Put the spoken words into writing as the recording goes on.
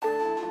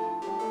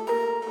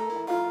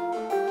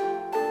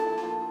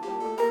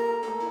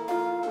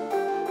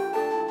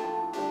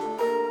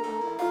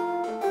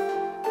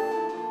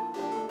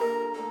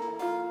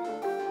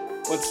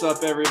What's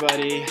up,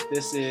 everybody?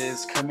 This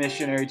is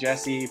Commissioner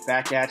Jesse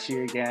back at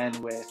you again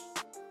with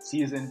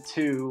Season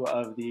 2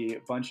 of the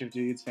Bunch of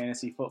Dudes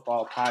Fantasy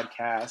Football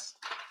podcast.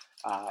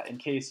 In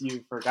case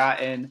you've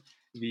forgotten,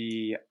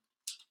 the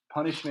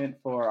punishment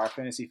for our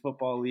Fantasy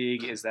Football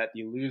League is that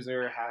the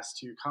loser has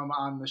to come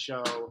on the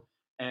show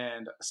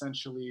and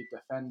essentially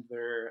defend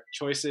their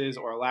choices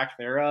or lack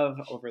thereof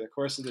over the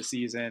course of the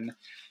season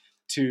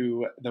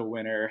to the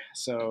winner.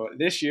 So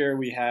this year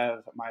we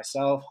have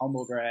myself,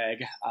 humble brag,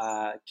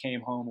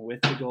 came home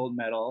with the gold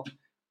medal.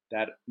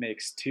 That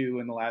makes 2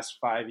 in the last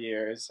 5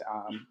 years.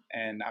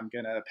 And I'm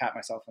going to pat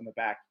myself on the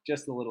back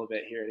just a little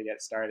bit here to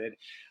get started.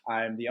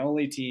 I'm the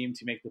only team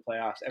to make the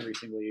playoffs every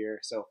single year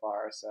so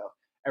far. So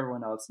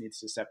everyone else needs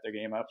to step their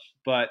game up.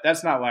 But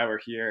that's not why we're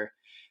here.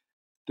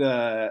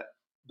 The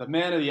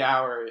man of the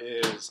hour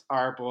is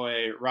our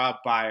boy, Rob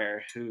Byer,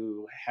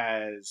 who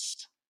has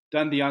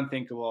done the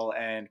unthinkable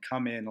and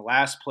come in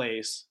last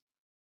place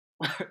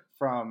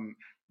from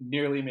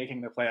nearly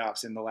making the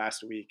playoffs in the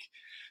last week.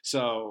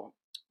 So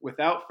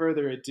without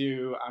further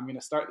ado, I'm going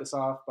to start this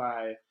off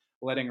by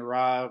letting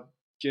Rob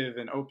give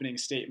an opening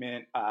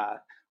statement.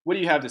 What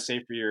do you have to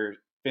say for your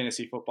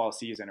fantasy football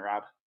season,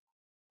 Rob?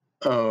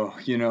 Oh,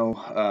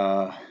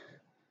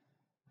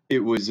 it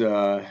was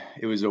a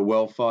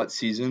well-fought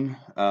season.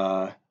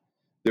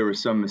 There were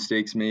some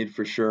mistakes made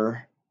for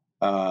sure.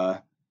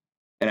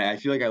 And I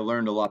feel like I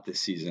learned a lot this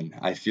season.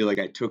 I feel like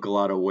I took a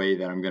lot away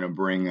that I'm going to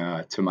bring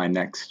to my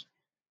next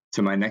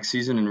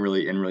season and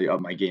really up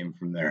my game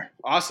from there.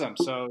 Awesome.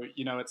 So,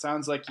 it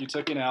sounds like you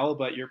took an L,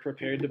 but you're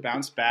prepared to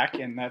bounce back,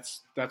 and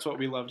that's what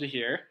we love to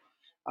hear.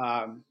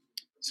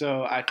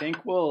 So I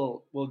think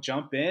we'll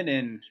jump in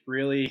and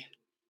really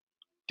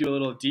do a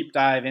little deep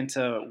dive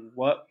into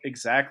what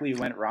exactly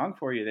went wrong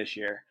for you this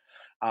year.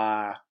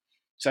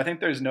 So I think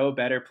there's no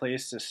better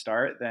place to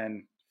start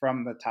than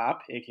from the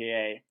top,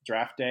 aka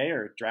draft day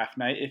or draft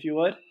night, if you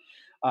would.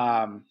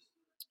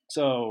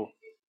 So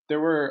there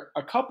were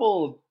a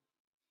couple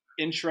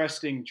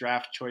interesting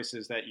draft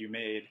choices that you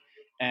made,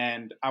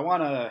 and I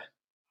want to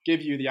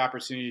give you the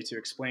opportunity to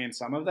explain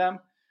some of them.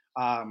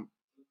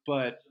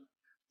 But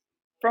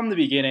from the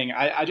beginning,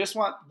 I just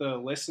want the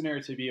listener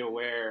to be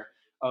aware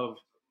of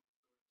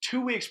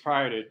 2 weeks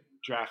prior to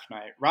draft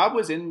night, Rob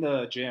was in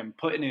the gym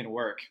putting in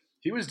work.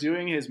 He was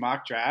doing his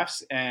mock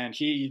drafts, and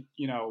he,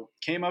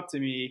 came up to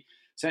me,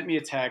 sent me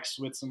a text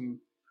with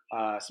some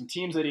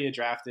teams that he had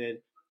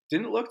drafted.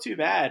 Didn't look too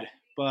bad,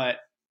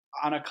 but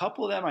on a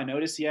couple of them, I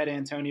noticed he had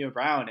Antonio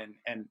Brown,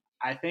 and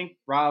I think,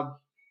 Rob,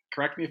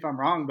 correct me if I'm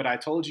wrong, but I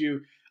told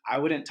you I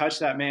wouldn't touch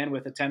that man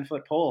with a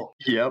 10-foot pole.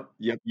 Yep,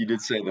 you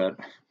did say that.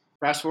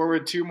 Fast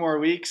forward 2 more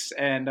weeks,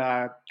 and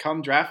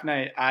come draft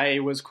night, I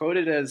was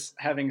quoted as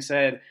having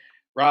said,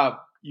 "Rob,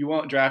 you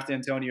won't draft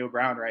Antonio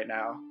Brown right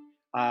now."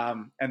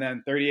 And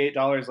then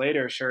 $38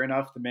 later, sure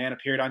enough, the man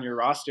appeared on your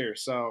roster.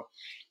 So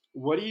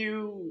what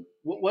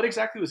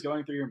exactly was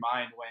going through your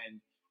mind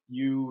when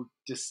you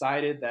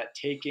decided that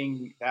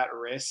taking that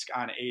risk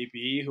on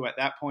AB, who at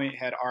that point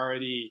had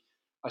already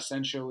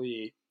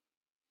essentially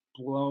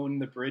blown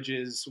the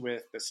bridges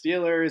with the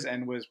Steelers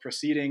and was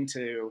proceeding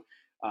to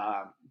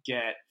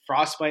get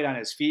frostbite on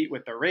his feet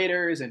with the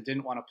Raiders and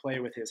didn't want to play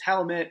with his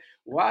helmet?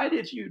 Why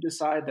did you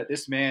decide that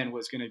this man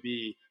was going to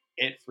be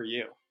it for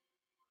you?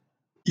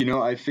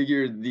 I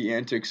figured the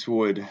antics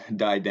would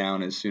die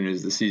down as soon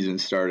as the season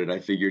started. I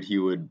figured he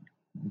would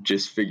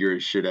just figure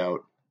his shit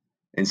out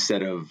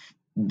instead of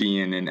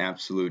being an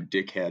absolute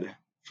dickhead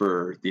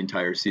for the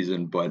entire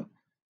season. But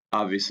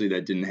obviously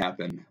that didn't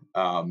happen.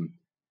 And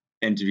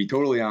to be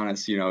totally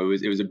honest, it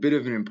was a bit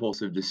of an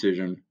impulsive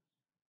decision.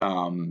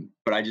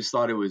 But I just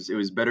thought it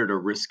was better to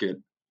risk it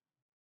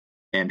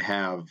and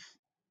have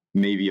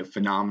maybe a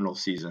phenomenal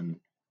season.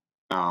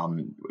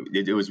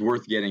 It was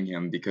worth getting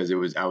him because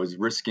I was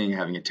risking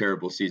having a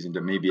terrible season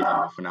to maybe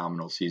have a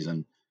phenomenal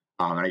season.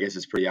 And I guess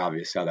it's pretty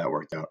obvious how that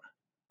worked out.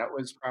 That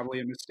was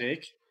probably a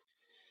mistake.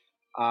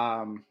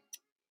 I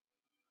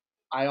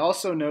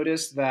also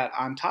noticed that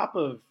on top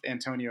of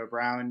Antonio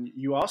Brown,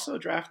 you also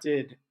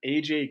drafted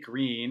AJ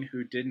Green,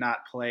 who did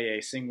not play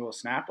a single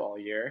snap all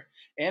year,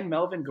 and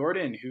Melvin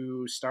Gordon,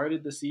 who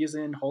started the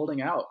season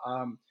holding out.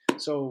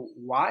 So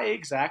why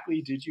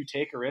exactly did you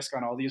take a risk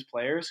on all these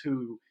players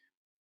who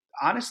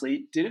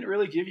honestly didn't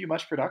really give you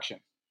much production?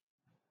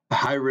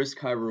 High risk,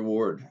 high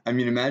reward. I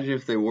mean, imagine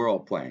if they were all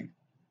playing.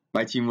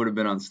 My team would have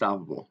been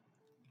unstoppable.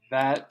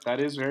 That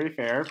is very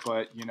fair,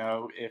 but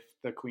if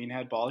the queen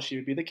had balls, she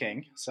would be the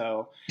king.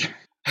 So,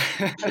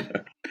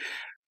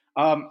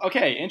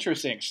 okay,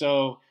 interesting.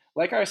 So,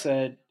 like I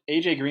said,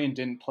 AJ Green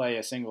didn't play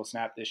a single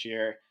snap this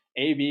year.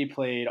 AB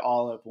played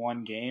all of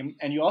 1 game,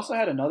 and you also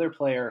had another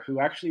player who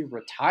actually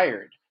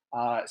retired.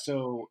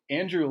 So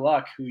Andrew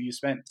Luck, who you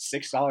spent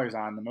 $6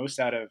 on, the most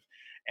out of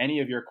any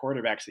of your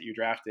quarterbacks that you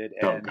drafted,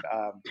 and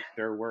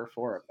there were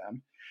 4 of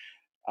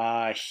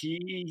them.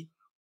 He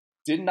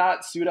did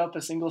not suit up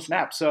a single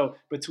snap. So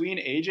between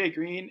AJ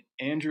Green,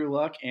 Andrew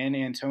Luck, and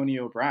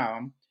Antonio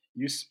Brown,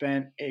 you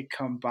spent a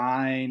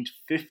combined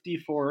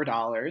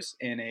 $54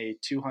 in a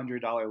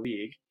 $200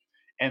 league.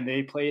 and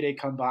they played a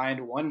combined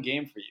one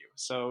game for you.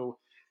 So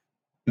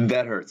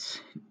that hurts.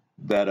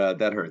 That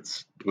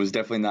hurts. Was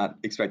definitely not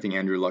expecting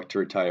Andrew Luck to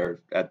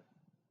retire at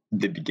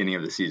the beginning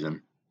of the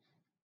season,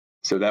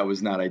 so that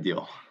was not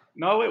ideal.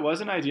 no, it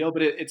wasn't ideal,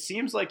 but it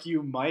seems like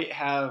you might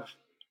have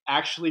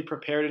actually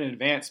prepared in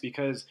advance,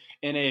 because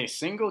in a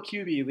single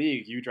QB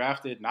league, you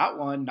drafted not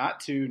one, not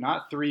two,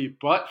 not three,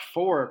 but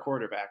four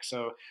quarterbacks.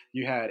 So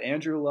you had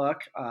Andrew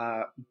Luck,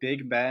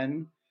 Big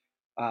Ben,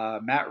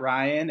 Matt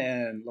Ryan,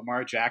 and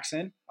Lamar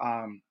Jackson.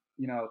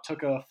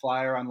 Took a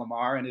flyer on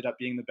Lamar, ended up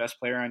being the best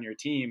player on your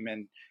team.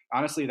 And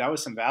honestly, that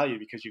was some value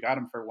because you got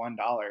him for $1.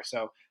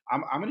 So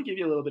I'm going to give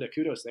you a little bit of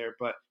kudos there.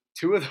 But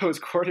two of those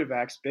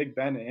quarterbacks, Big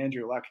Ben and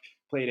Andrew Luck,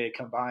 played a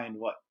combined,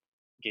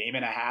 game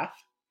and a half?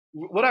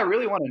 What I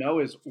really want to know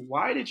is,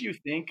 why did you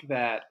think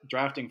that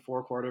drafting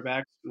four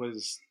quarterbacks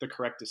was the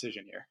correct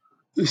decision here?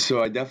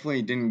 So I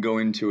definitely didn't go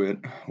into it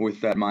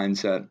with that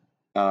mindset.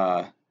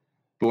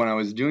 But when I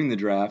was doing the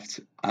draft,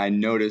 I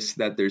noticed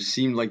that there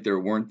seemed like there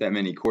weren't that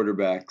many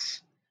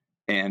quarterbacks,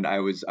 and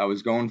I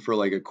was going for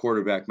like a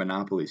quarterback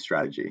monopoly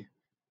strategy.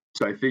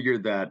 So I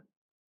figured that,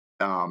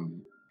 at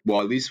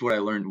least what I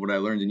learned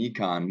in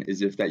econ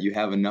is if that you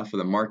have enough of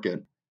the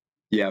market,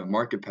 you have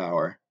market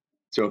power.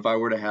 So if I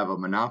were to have a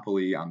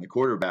monopoly on the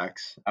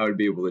quarterbacks, I would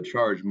be able to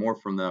charge more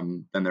from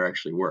them than they're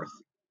actually worth.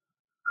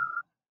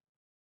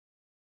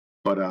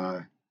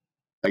 But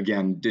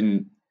again,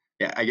 didn't.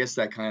 Yeah, I guess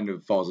that kind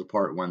of falls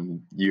apart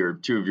when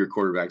two of your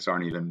quarterbacks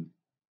aren't even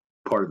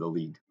part of the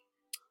league.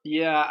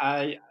 Yeah,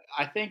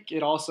 I think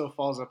it also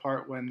falls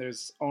apart when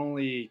there's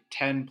only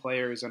 10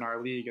 players in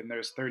our league and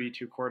there's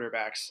 32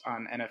 quarterbacks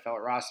on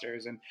NFL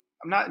rosters. And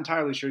I'm not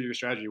entirely sure your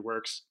strategy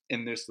works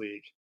in this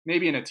league.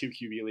 Maybe in a 2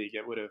 QB league,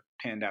 it would have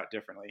panned out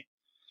differently.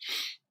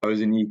 I was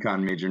an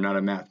econ major, not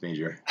a math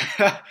major.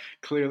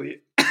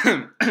 Clearly,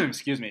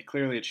 excuse me,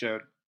 clearly it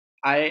showed.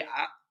 I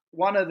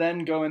want to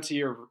then go into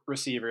your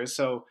receivers.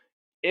 So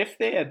if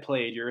they had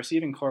played, your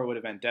receiving core would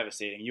have been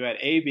devastating. You had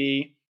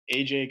AB,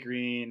 AJ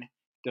Green,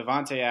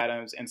 Devontae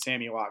Adams, and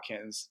Sammy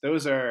Watkins.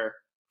 Those are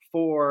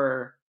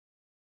four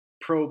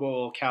Pro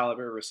Bowl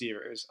caliber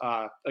receivers.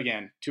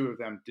 Again, two of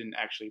them didn't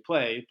actually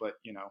play, but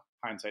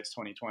hindsight's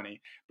 2020.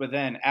 But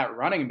then at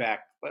running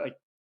back, like,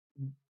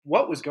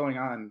 what was going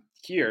on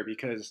here?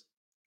 Because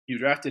you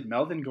drafted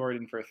Melvin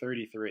Gordon for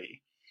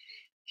 33.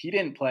 He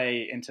didn't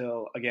play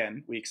until,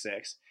 again, week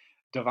 6.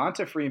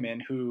 Devonta Freeman,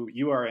 who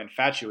you are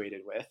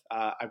infatuated with,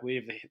 I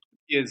believe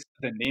is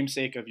the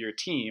namesake of your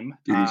team.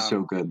 Dude, he's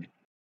so good.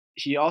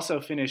 He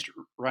also finished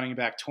running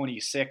back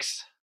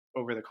 26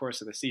 over the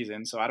course of the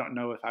season, so I don't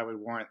know if I would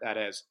warrant that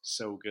as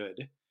so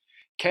good.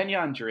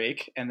 Kenyon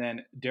Drake, and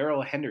then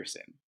Darrell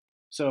Henderson.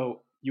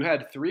 So you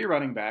had 3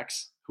 running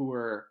backs who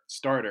were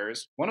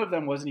starters. One of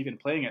them wasn't even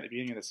playing at the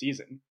beginning of the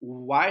season.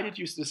 Why did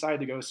you decide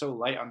to go so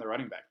light on the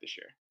running back this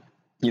year?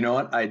 You know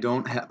what? I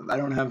don't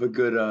have a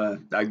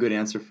good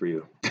answer for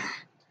you.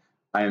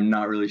 I am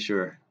not really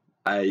sure.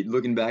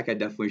 Looking back, I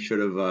definitely should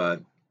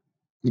have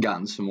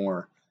gotten some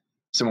more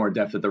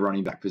depth at the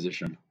running back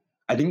position.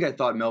 I think I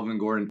thought Melvin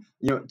Gordon.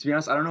 To be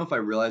honest, I don't know if I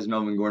realized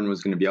Melvin Gordon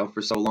was going to be out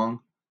for so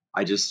long.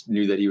 I just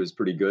knew that he was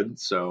pretty good,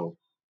 so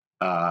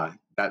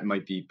that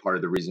might be part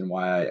of the reason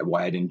why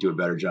I didn't do a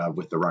better job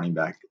with the running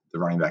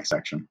back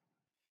section.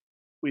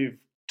 We've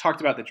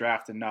talked about the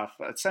draft enough.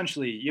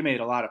 Essentially, you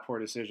made a lot of poor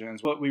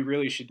decisions. What we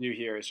really should do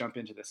here is jump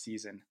into the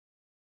season.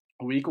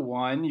 Week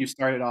 1, you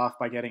started off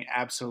by getting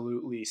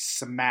absolutely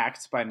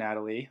smacked by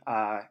Natalie.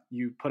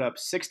 You put up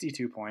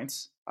 62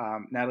 points.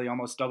 Natalie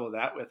almost doubled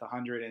that with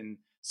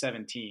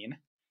 117.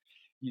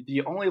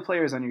 The only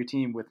players on your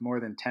team with more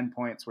than 10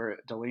 points were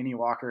Delaney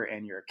Walker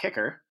and your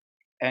kicker.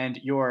 And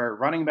your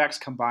running backs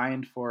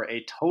combined for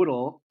a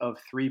total of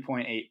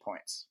 3.8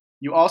 points.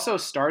 You also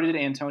started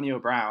Antonio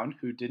Brown,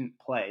 who didn't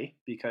play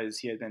because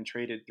he had been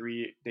traded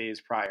 3 days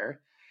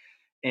prior.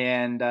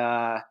 And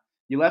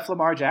you left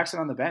Lamar Jackson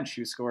on the bench,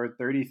 who scored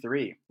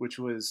 33, which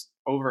was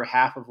over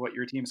half of what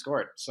your team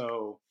scored.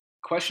 So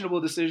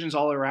questionable decisions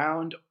all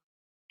around.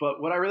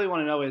 But what I really want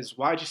to know is,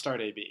 why'd you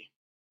start AB?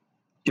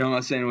 I'm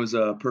not saying it was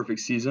a perfect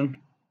season.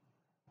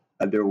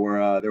 There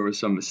were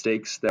some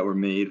mistakes that were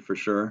made for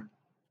sure.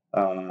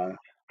 I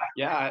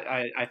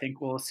think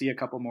we'll see a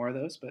couple more of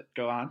those, but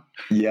go on.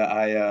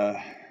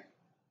 Yeah,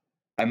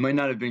 I might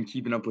not have been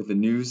keeping up with the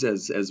news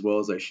as well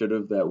as I should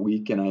have that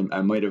week, and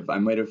I might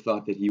have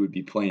thought that he would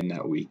be playing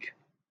that week.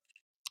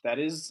 That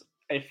is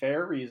a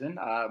fair reason.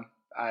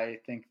 I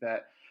think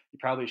that you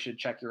probably should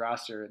check your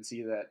roster and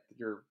see that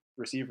your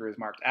receiver is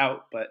marked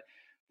out, but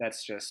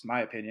that's just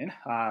my opinion.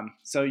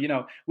 So,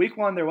 week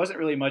 1, there wasn't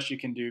really much you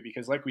can do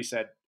because, like we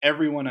said,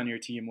 everyone on your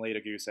team laid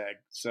a goose egg.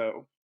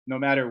 So no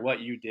matter what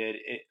you did,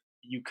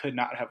 you could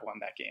not have won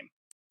that game.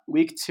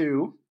 Week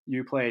 2,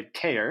 you played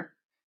Kayer.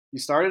 You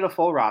started a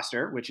full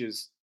roster, which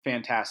is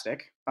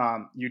fantastic.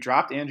 You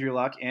dropped Andrew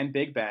Luck and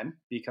Big Ben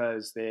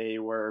because they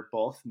were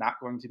both not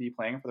going to be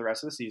playing for the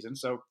rest of the season.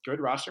 So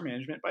good roster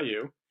management by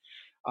you.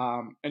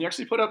 And you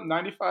actually put up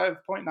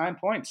 95.9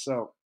 points.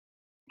 So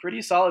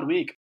pretty solid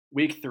week.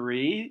 Week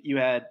 3, you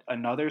had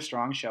another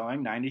strong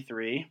showing,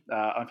 93.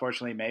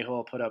 Unfortunately,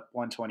 Mayhole put up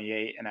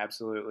 128 and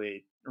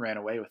absolutely ran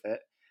away with it.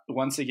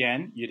 Once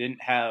again, you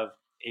didn't have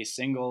a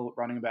single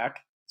running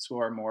back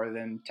score more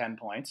than 10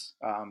 points.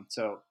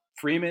 So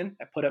Freeman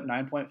put up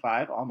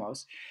 9.5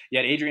 almost. You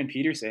had Adrian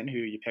Peterson, who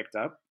you picked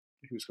up,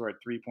 who scored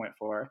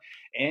 3.4.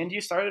 And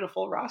you started a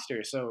full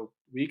roster. So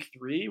week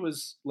 3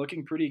 was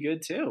looking pretty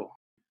good too.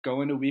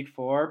 Go into week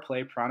 4,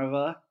 play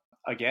Pranava.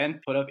 Again,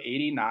 put up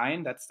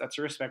 89. That's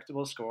a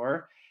respectable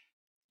score.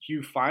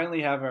 You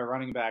finally have a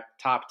running back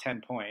top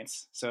 10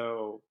 points.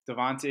 So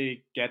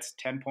Devontae gets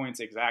 10 points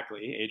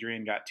exactly.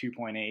 Adrian got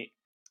 2.8.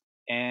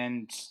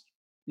 And,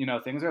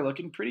 things are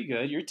looking pretty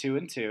good. You're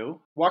 2-2.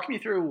 Walk me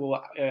through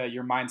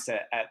your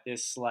mindset at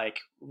this,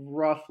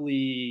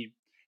 roughly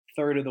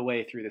third of the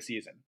way through the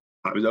season.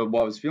 I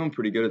was feeling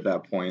pretty good at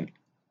that point.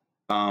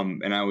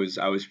 And I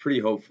was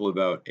pretty hopeful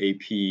about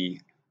AP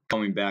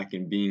coming back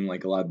and being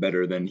a lot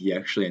better than he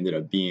actually ended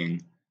up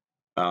being.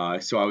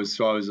 So I was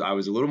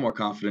a little more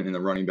confident in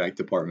the running back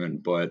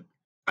department, but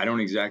I don't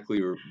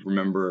exactly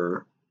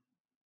remember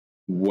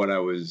what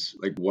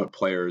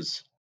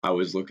players I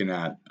was looking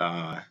at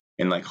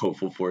and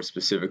hopeful for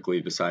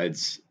specifically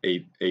besides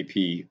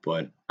AP.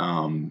 But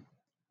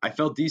I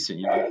felt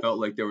decent. I felt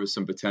like there was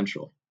some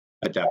potential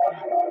at that point.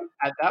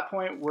 At that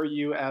point, were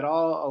you at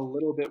all a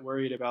little bit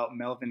worried about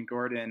Melvin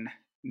Gordon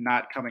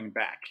not coming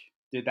back?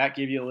 Did that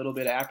give you a little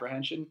bit of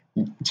apprehension?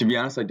 To be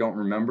honest, I don't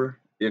remember.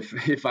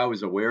 If I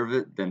was aware of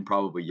it, then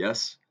probably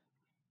yes.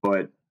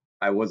 But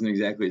I wasn't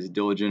exactly as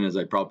diligent as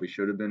I probably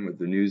should have been with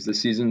the news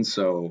this season,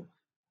 so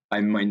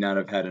I might not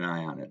have had an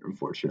eye on it,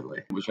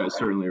 unfortunately, which I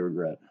certainly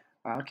regret.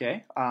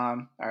 Okay.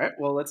 All right.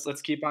 Well,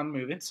 let's keep on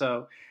moving.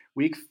 So,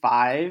 week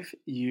 5,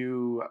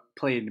 you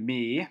played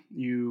me.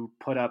 You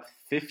put up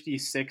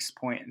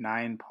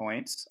 56.9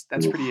 points.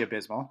 That's pretty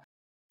abysmal.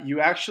 You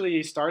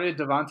actually started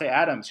Devontae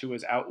Adams, who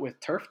was out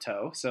with turf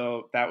toe.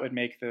 So that would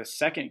make the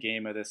second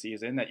game of the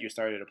season that you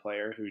started a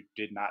player who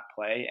did not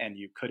play, and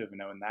you could have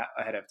known that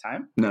ahead of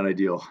time. Not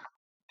ideal.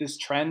 This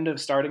trend of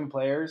starting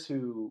players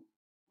who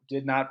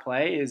did not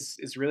play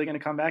is really going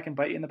to come back and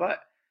bite you in the butt.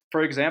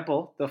 For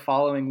example, the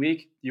following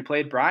week, you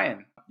played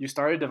Brian. You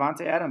started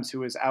Devontae Adams, who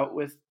was out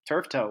with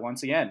turf toe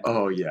once again.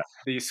 Oh, yeah.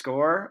 The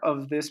score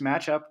of this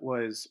matchup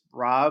was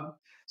Rob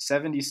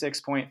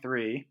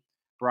 76.3,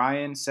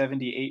 Brian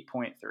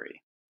 78.3.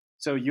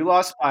 So you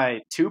lost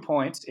by 2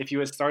 points. If you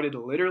had started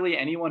literally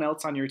anyone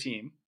else on your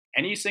team,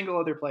 any single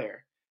other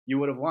player, you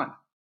would have won.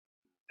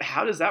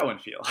 How does that one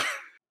feel?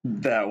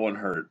 That one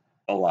hurt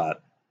a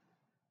lot.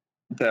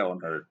 That one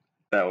hurt.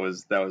 That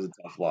was a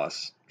tough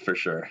loss for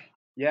sure.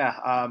 Yeah,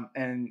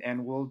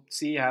 and we'll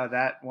see how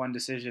that one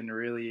decision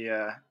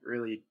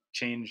really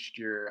changed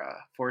your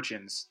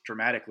fortunes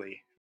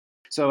dramatically.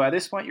 So at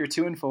this point, you're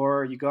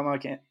 2-4. You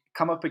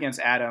come up against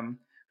Adam,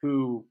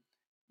 who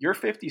your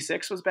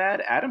 56 was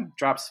bad. Adam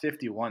drops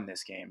 51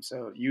 this game,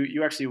 so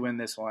you actually win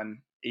this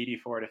one,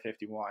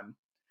 84-51.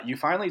 You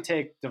finally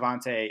take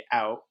Devontae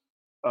out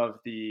of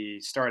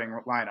the starting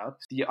lineup.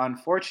 The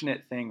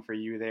unfortunate thing for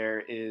you there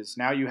is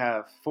now you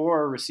have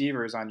 4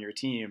 receivers on your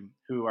team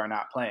who are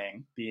not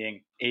playing,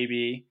 being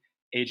AB,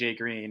 AJ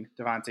Green,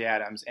 Devontae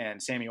Adams,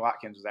 and Sammy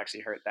Watkins was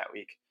actually hurt that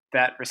week.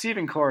 That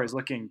receiving core is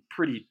looking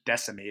pretty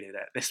decimated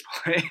at this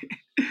point.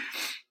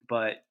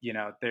 But,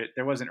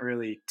 there wasn't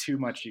really too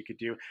much you could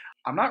do.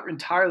 I'm not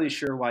entirely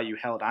sure why you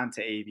held on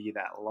to AB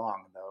that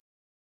long, though.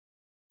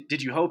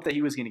 Did you hope that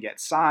he was going to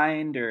get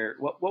signed, or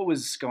what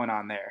was going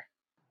on there?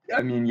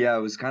 I mean, yeah, I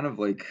was kind of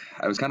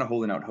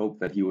holding out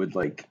hope that he would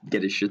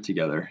get his shit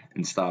together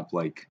and stop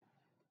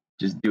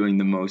just doing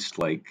the most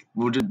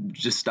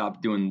just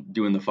stop doing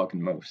the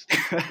fucking most,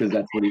 because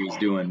that's what he was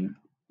doing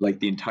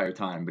the entire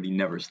time, but he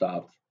never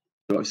stopped.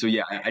 So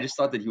yeah, I just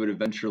thought that he would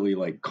eventually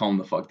calm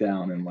the fuck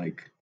down and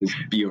just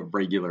be a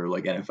regular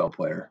NFL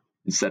player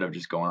instead of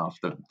just going off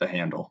the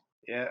handle.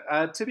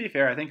 Yeah, to be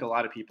fair, I think a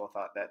lot of people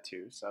thought that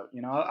too. So,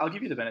 I'll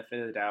give you the benefit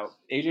of the doubt.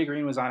 AJ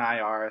Green was on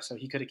IR, so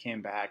he could have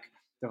came back.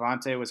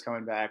 Devontae was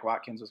coming back.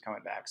 Watkins was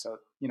coming back. So,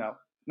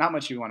 not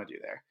much you want to do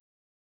there.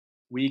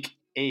 Week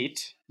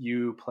 8,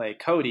 you play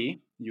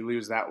Cody. You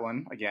lose that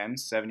one again,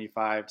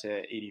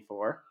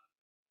 75-84.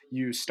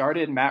 You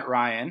started Matt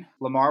Ryan.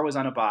 Lamar was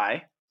on a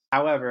bye.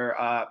 However,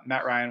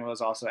 Matt Ryan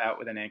was also out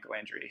with an ankle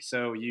injury,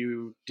 so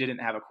you didn't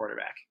have a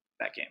quarterback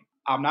that game.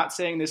 I'm not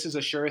saying this is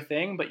a sure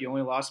thing, but you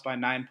only lost by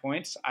 9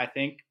 points. I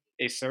think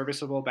a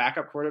serviceable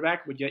backup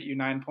quarterback would get you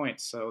 9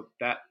 points, so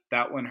that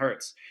one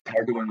hurts.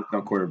 Hard to win with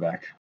no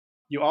quarterback.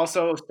 You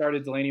also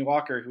started Delaney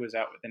Walker, who was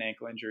out with an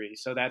ankle injury,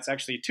 so that's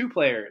actually 2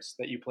 players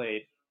that you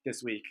played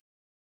this week.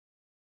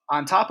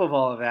 On top of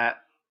all of that,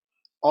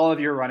 all of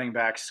your running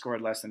backs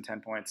scored less than 10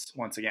 points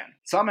once again.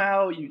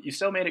 Somehow, you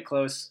still made it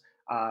close,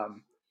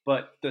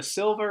 but the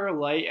silver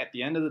light at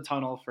the end of the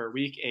tunnel for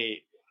week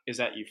 8 is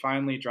that you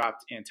finally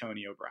dropped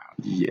Antonio Brown.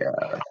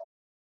 Yeah.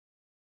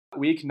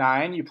 Week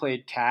 9, you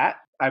played Kat.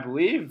 I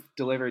believe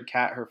delivered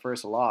Kat her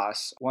first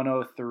loss,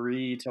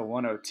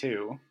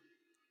 103-102.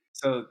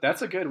 So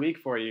that's a good week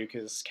for you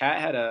because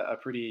Kat had a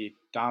pretty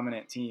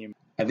dominant team.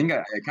 I think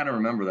I kind of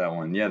remember that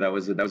one. Yeah, that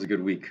was a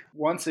good week.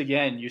 Once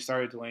again, you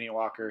started Delaney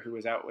Walker, who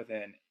was out with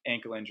an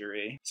ankle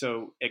injury.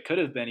 So it could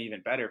have been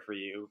even better for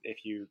you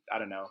if you, I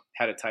don't know,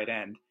 had a tight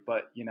end.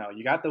 But, you know,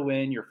 you got the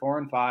win. You're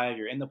 4-5.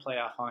 You're in the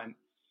playoff hunt.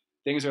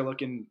 Things are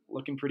looking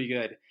pretty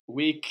good.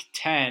 Week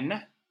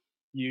 10,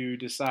 you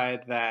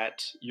decide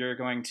that you're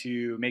going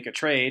to make a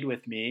trade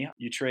with me.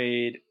 You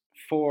trade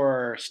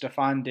for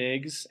Stephon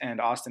Diggs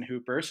and Austin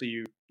Hooper. So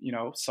you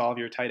solve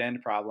your tight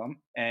end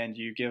problem, and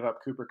you give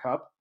up Cooper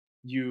Kupp.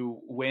 You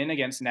win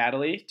against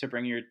Natalie to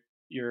bring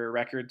your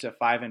record to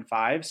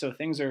 5-5. So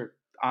things are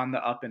on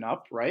the up and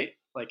up, right?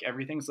 Like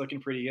everything's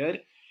looking pretty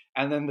good.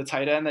 And then the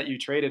tight end that you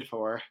traded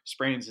for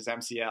sprains his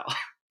MCL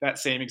that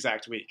same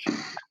exact week.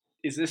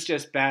 Is this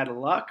just bad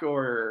luck,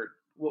 or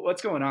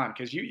what's going on?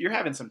 Because you're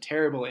having some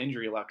terrible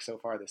injury luck so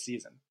far this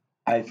season.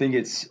 I think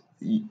it's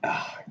a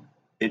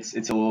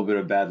little bit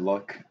of bad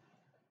luck.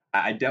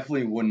 I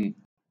definitely wouldn't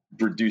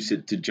reduce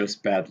it to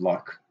just bad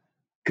luck,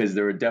 because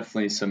there were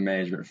definitely some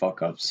management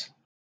fuck ups.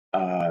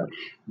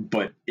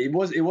 But it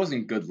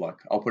wasn't good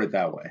luck. I'll put it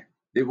that way.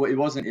 It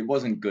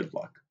wasn't good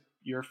luck.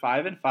 You're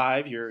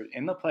 5-5. You're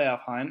in the playoff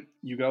hunt.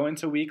 You go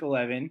into week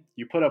 11.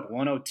 You put up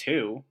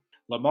 102.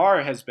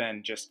 Lamar has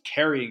been just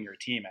carrying your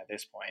team at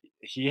this point.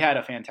 He had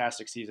a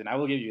fantastic season. I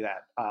will give you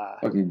that.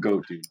 Fucking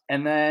go to.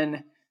 And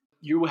then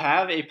you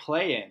have a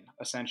play-in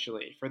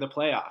essentially for the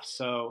playoffs.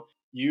 So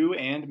you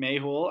and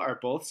Mayhul are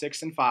both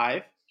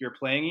 6-5. You're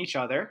playing each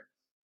other,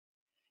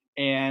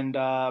 and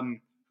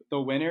the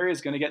winner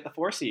is going to get the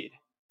 4 seed.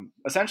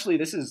 Essentially,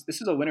 this is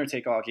a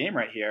winner-take-all game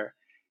right here.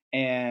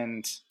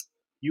 And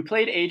you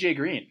played AJ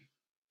Green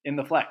in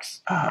the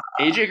flex.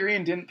 AJ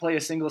Green didn't play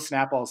a single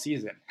snap all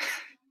season.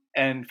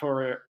 And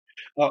for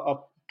a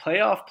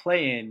playoff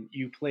play-in,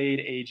 you played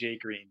AJ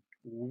Green.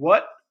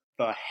 What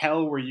the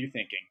hell were you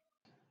thinking?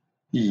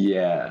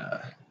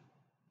 Yeah.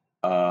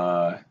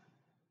 I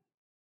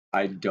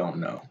don't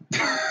know.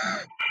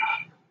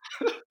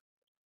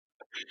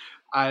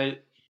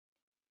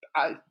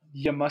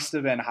 You must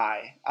have been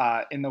high.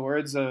 In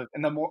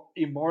the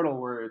immortal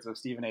words of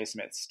Stephen A.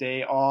 Smith,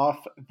 stay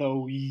off the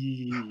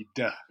weed.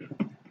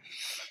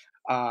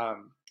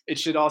 It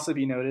should also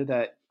be noted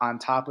that on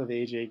top of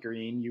AJ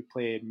Green, you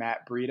played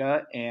Matt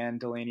Breida and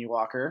Delaney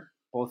Walker,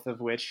 both of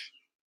which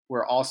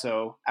were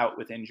also out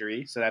with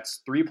injury. So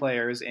that's 3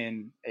 players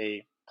in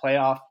a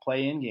playoff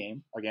play-in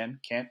game. Again,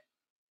 can't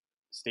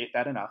state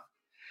that enough.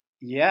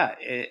 Yeah,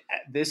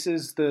 this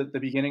is the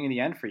beginning of the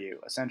end for you,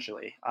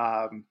 essentially.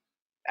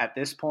 At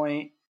this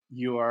point,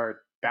 you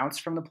are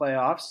bounced from the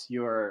playoffs.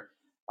 You're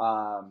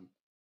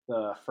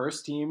the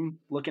first team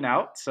looking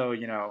out. So,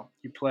 you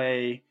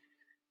play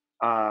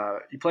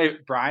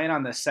Brian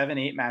on the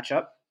 7-8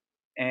 matchup,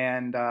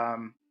 and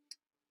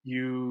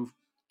you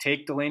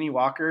take Delaney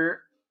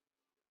Walker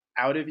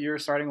out of your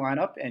starting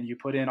lineup, and you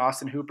put in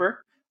Austin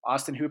Hooper.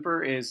 Austin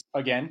Hooper is,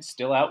 again,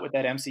 still out with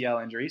that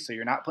MCL injury, so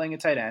you're not playing a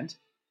tight end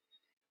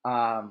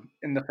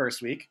in the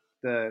first week.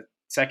 The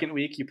second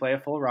week, you play a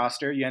full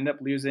roster. You end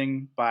up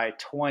losing by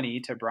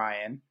 20 to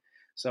Brian.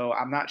 So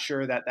I'm not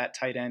sure that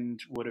tight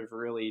end would have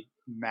really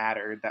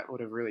mattered. That would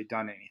have really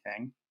done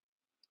anything.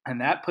 And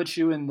that puts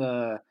you in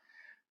the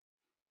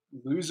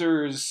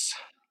losers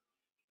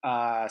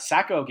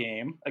Sacco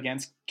game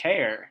against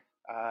Kair,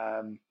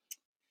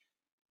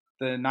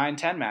 the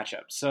 9-10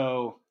 matchup.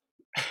 So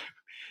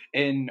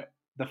in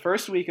the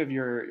first week of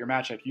your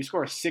matchup, you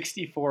score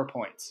 64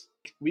 points.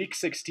 Week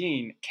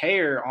 16,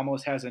 Kair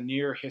almost has a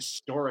near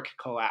historic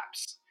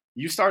collapse.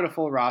 You start a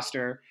full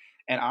roster,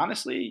 and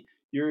honestly,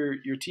 your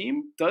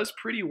team does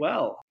pretty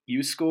well.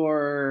 You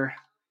score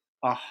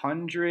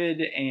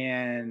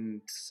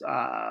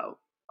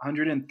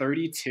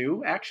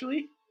 132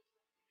 actually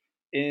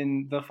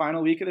in the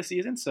final week of the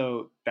season.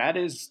 So that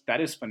is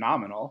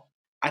phenomenal.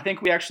 I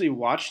think we actually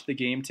watched the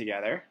game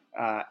together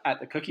at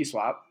the cookie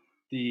swap.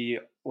 The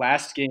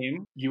last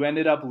game, you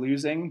ended up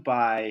losing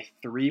by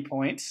 3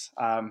 points.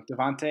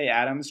 Devontae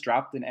Adams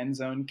dropped an end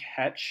zone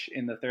catch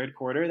in the third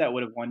quarter that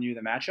would have won you the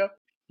matchup.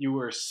 You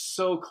were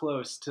so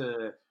close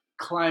to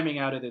climbing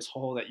out of this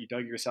hole that you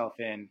dug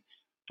yourself in.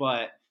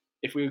 But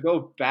if we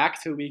go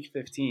back to week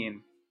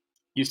 15,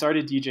 you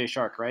started DJ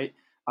Shark, right?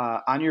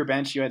 On your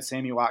bench, you had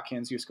Sammy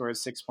Watkins, who scored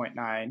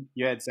 6.9.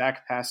 You had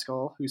Zach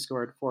Pascal, who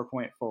scored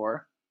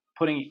 4.4.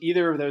 Putting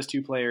either of those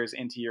 2 players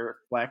into your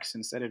flex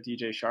instead of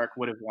DJ Shark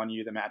would have won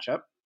you the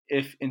matchup.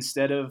 If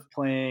instead of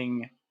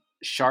playing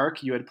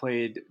Shark, you had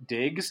played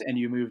Diggs and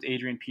you moved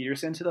Adrian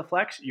Peterson to the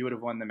flex, you would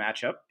have won the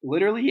matchup.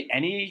 Literally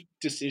any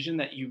decision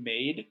that you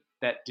made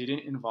that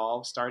didn't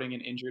involve starting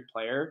an injured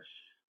player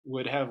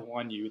would have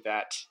won you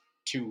that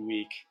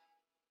 2-week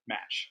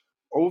match.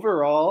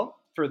 Overall,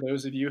 for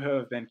those of you who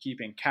have been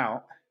keeping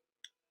count,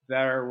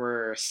 there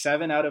were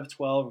 7 out of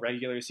 12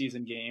 regular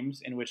season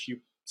games in which you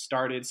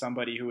started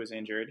somebody who was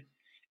injured,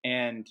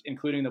 and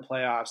including the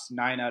playoffs,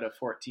 9 out of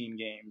 14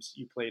 games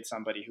you played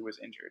somebody who was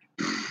injured.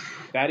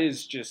 That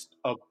is just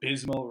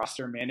abysmal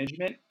roster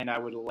management, and I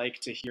would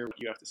like to hear what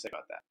you have to say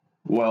about that.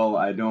 Well,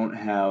 I don't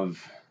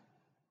have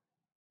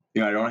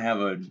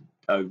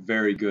a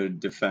very good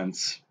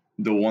defense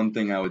the one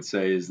thing I would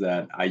say is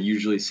that I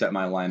usually set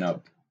my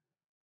lineup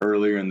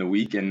earlier in the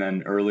week, and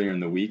then earlier in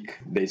the week,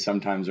 they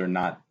sometimes are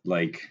not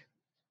like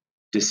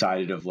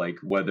decided of like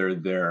whether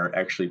they're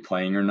actually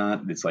playing or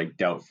not. It's like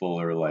doubtful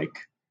or like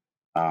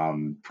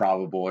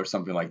probable or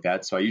something like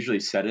that. So I usually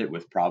set it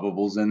with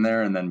probables in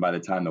there, and then by the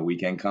time the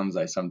weekend comes,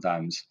 I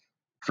sometimes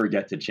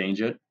forget to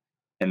change it,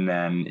 and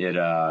then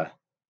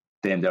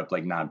they end up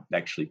like not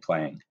actually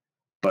playing.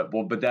 But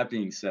that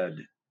being said,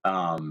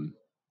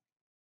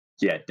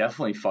 yeah,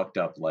 definitely fucked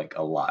up like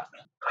a lot.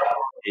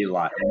 And you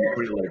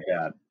put it like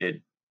that,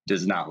 it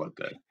does not look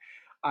good.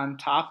 On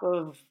top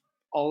of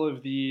all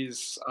of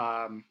these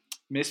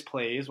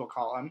misplays, we'll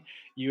call them,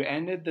 you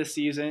ended the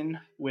season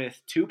with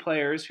two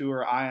players who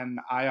were on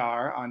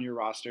IR on your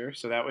roster.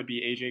 So that would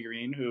be AJ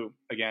Green, who,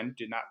 again,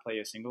 did not play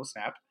a single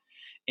snap,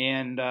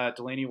 and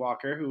Delaney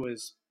Walker, who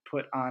was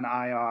put on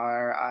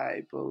IR,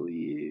 I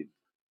believe,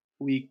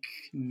 week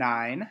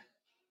 9.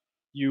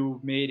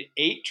 You made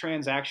 8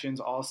 transactions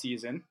all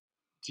season.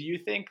 Do you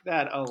think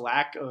that a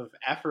lack of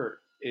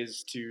effort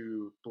is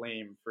to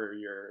blame for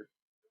your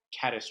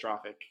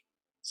catastrophic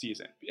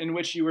season, in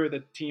which you were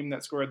the team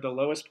that scored the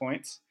lowest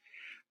points,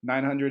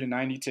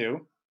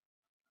 992,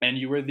 and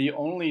you were the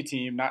only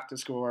team not to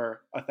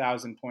score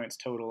 1,000 points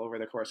total over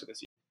the course of the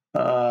season?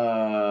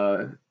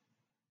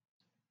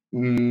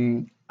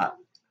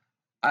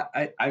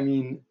 I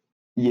mean,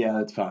 yeah,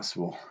 that's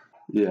possible.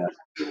 Yeah.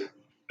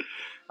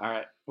 All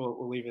right,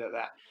 we'll leave it at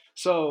that.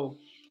 So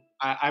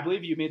I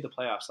believe you made the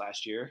playoffs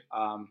last year.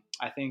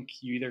 I think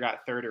you either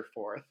got third or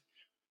fourth.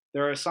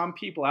 There are some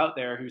people out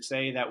there who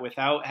say that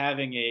without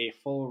having a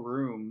full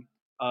room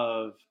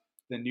of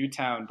the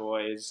Newtown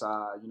boys,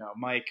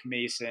 Mike,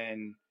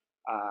 Mason,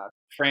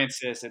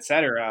 Francis,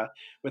 etc.,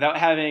 without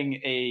having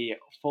a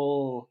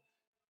full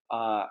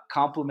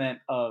complement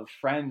of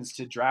friends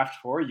to draft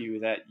for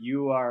you, that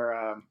you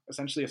are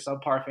essentially a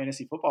subpar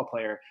fantasy football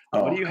player.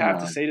 What do you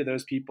have to say to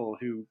those people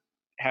who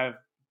have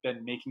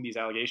been making these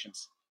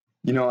allegations?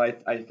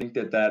 I think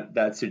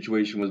that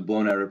situation was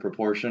blown out of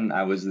proportion.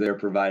 I was there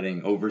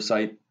providing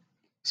oversight.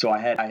 So I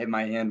had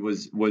my hand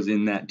was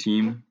in that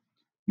team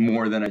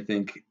more than I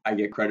think I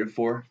get credit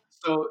for.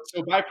 So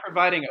by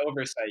providing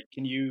oversight,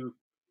 can you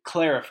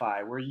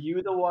clarify? Were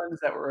you the ones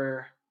that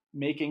were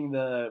making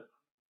the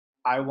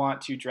 "I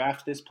want to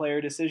draft this player"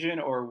 decision,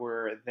 or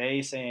were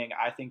they saying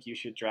 "I think you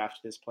should draft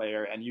this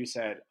player" and you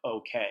said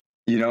okay?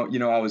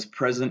 I was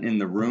present in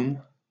the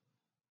room,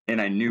 and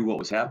I knew what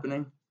was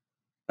happening.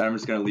 I'm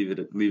just gonna leave it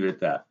at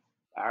that.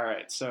 All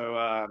right.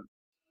 So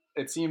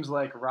it seems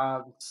like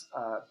Rob's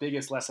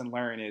biggest lesson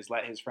learned is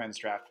let his friends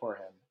draft for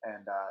him,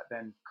 and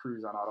then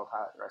cruise on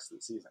autopilot the rest of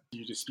the season. Do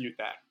you dispute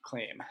that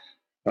claim?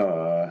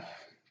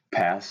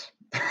 Pass.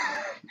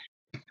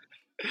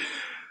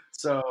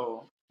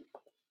 So,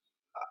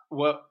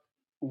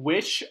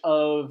 which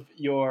of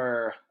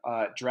your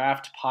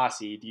draft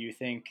posse do you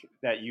think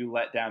that you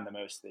let down the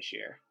most this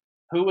year?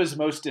 Who was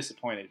most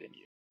disappointed in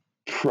you?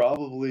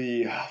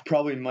 Probably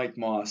Mike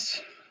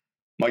Moss.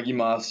 Mikey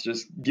Moss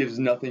just gives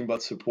nothing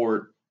but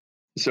support,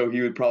 so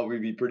he would probably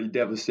be pretty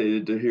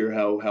devastated to hear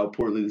how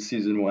poorly the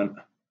season went.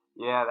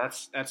 Yeah,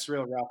 that's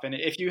real rough. And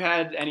if you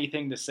had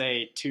anything to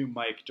say to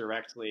Mike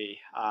directly,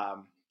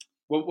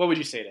 what would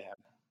you say to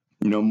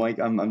him? Mike,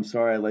 I'm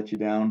sorry I let you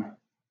down.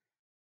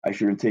 I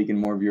should have taken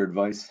more of your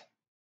advice,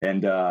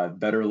 and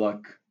better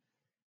luck.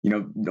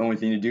 The only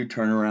thing to do,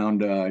 turn around,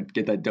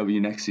 get that W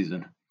next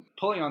season.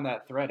 Pulling on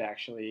that thread,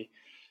 actually,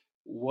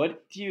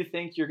 what do you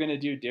think you're going to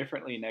do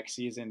differently next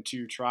season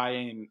to try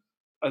and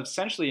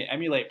essentially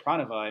emulate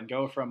Pranava and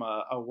go from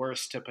a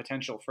worst to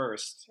potential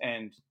first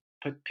and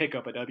pick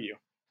up a W?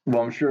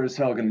 Well, I'm sure as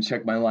hell going to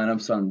check my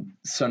lineups on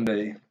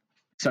Sunday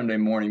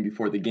morning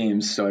before the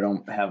games, so I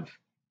don't have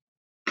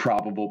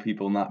probable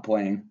people not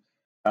playing.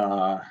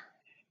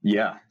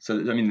 Yeah, so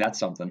I mean that's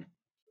something.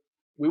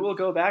 We will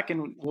go back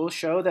and we'll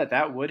show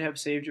that would have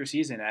saved your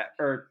season,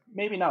 or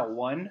maybe not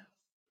won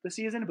the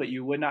season, but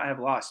you would not have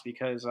lost,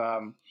 because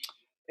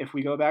if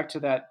we go back to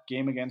that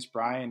game against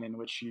Brian in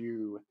which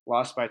you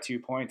lost by 2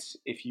 points,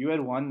 if you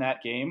had won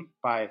that game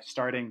by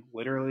starting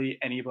literally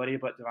anybody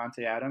but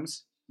Devontae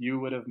Adams, you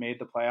would have made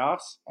the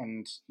playoffs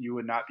and you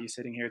would not be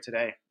sitting here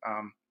today,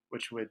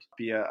 which would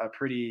be a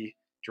pretty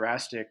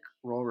drastic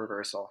role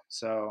reversal.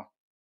 So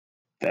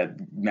that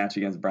match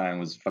against Brian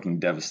was fucking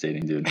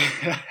devastating, dude.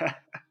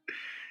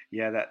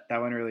 Yeah,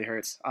 that one really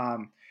hurts.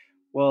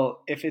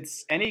 Well, if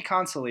it's any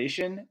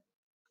consolation,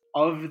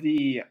 of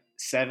the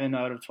 7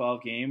 out of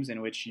 12 games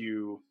in which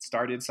you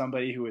started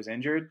somebody who was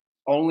injured,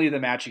 only the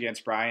match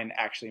against Brian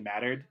actually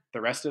mattered.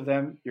 The rest of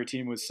them, your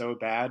team was so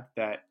bad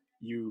that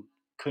you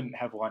couldn't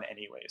have won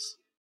anyways.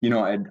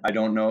 I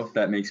don't know if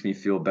that makes me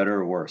feel better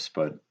or worse,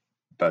 but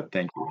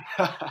thank you.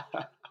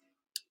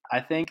 I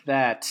think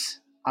that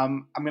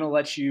I'm going to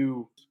let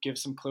you give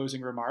some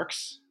closing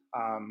remarks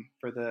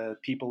for the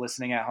people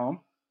listening at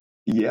home.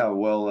 Yeah,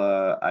 well,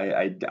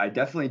 I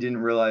definitely didn't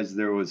realize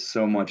there was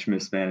so much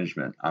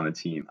mismanagement on the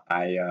team.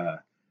 I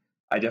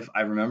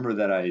remember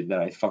that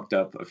I fucked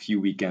up a few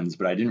weekends,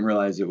 but I didn't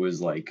realize it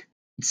was like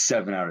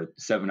 7 out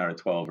of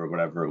 12 or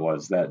whatever it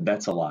was.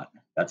 That's a lot.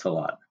 That's a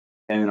lot.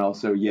 And then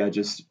also, yeah,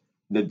 just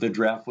the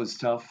draft was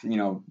tough.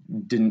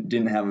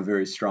 Didn't have a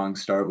very strong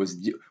start.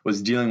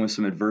 Was dealing with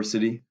some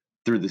adversity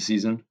through the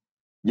season.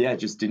 Yeah, it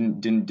just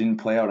didn't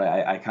play out.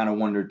 I kind of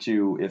wonder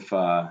too if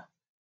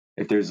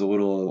there's a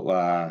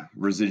little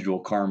residual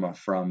karma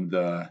from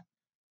the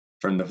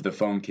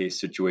phone case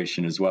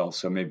situation as well.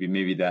 So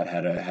maybe that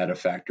had a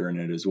factor in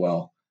it as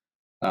well.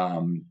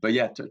 But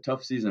yeah,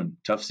 tough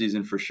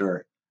season for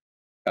sure.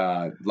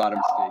 A lot of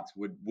mistakes.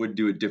 Would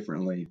do it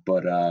differently,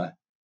 but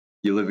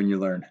you live and you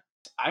learn.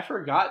 I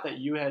forgot that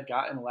you had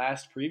gotten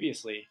last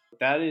previously.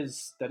 That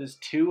is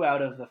 2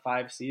 out of the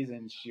 5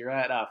 seasons. You're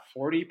at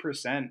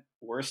 40%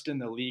 worst in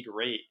the league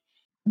rate.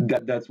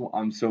 That's what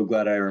I'm so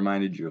glad I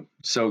reminded you.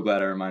 So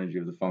glad I reminded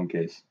you of the phone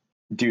case,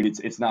 dude.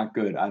 It's not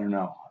good. I don't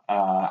know.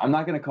 I'm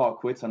not gonna call it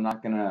quits. I'm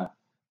not gonna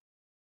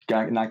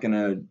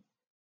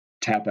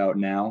tap out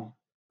now.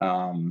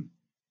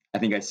 I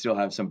think I still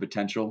have some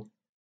potential,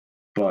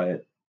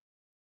 but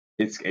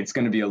it's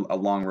going to be a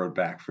long road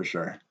back for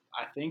sure.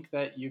 I think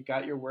that you've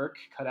got your work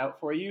cut out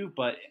for you,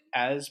 but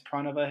as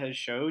Pranava has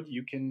showed,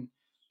 you can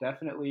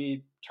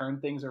definitely turn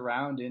things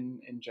around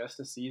in just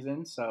a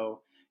season.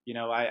 So,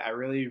 I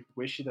really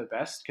wish you the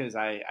best, because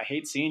I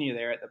hate seeing you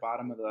there at the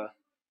bottom of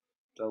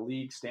the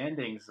league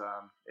standings.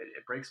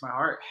 It breaks my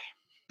heart.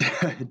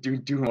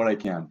 Doing what I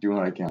can.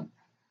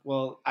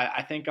 Well,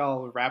 I think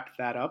I'll wrap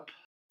that up.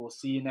 We'll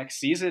see you next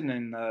season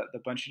in the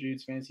Bunch of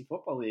Dudes Fantasy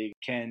Football League.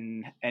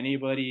 Can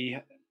anybody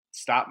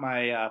stop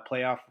my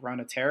playoff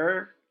run of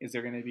terror? Is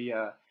there going to be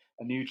a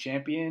new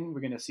champion?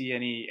 We're going to see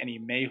any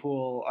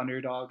Mayhul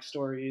underdog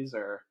stories,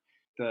 or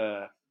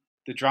the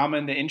drama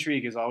and the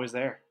intrigue is always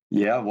there.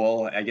 Yeah,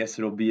 well, I guess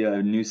it'll be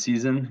a new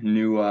season,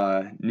 new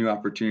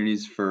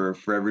opportunities for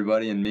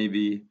everybody, and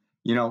maybe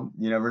you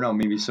never know.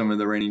 Maybe some of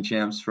the reigning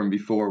champs from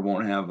before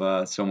won't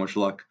have so much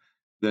luck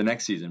the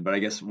next season, but I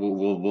guess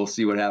we'll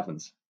see what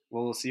happens.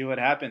 We'll see what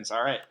happens.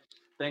 All right.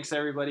 Thanks,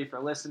 everybody, for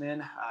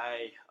listening.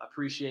 I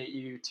appreciate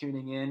you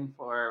tuning in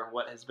for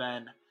what has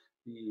been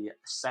the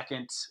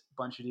second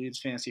Bunch of Dudes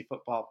Fantasy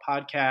Football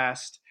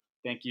podcast.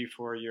 Thank you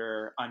for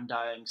your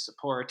undying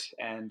support,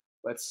 and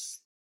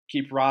let's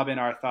keep Rob in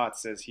our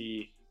thoughts as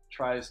he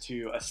tries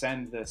to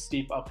ascend the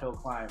steep uphill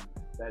climb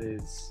that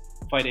is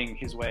fighting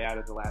his way out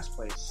of the last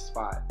place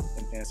spot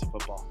in fantasy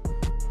football.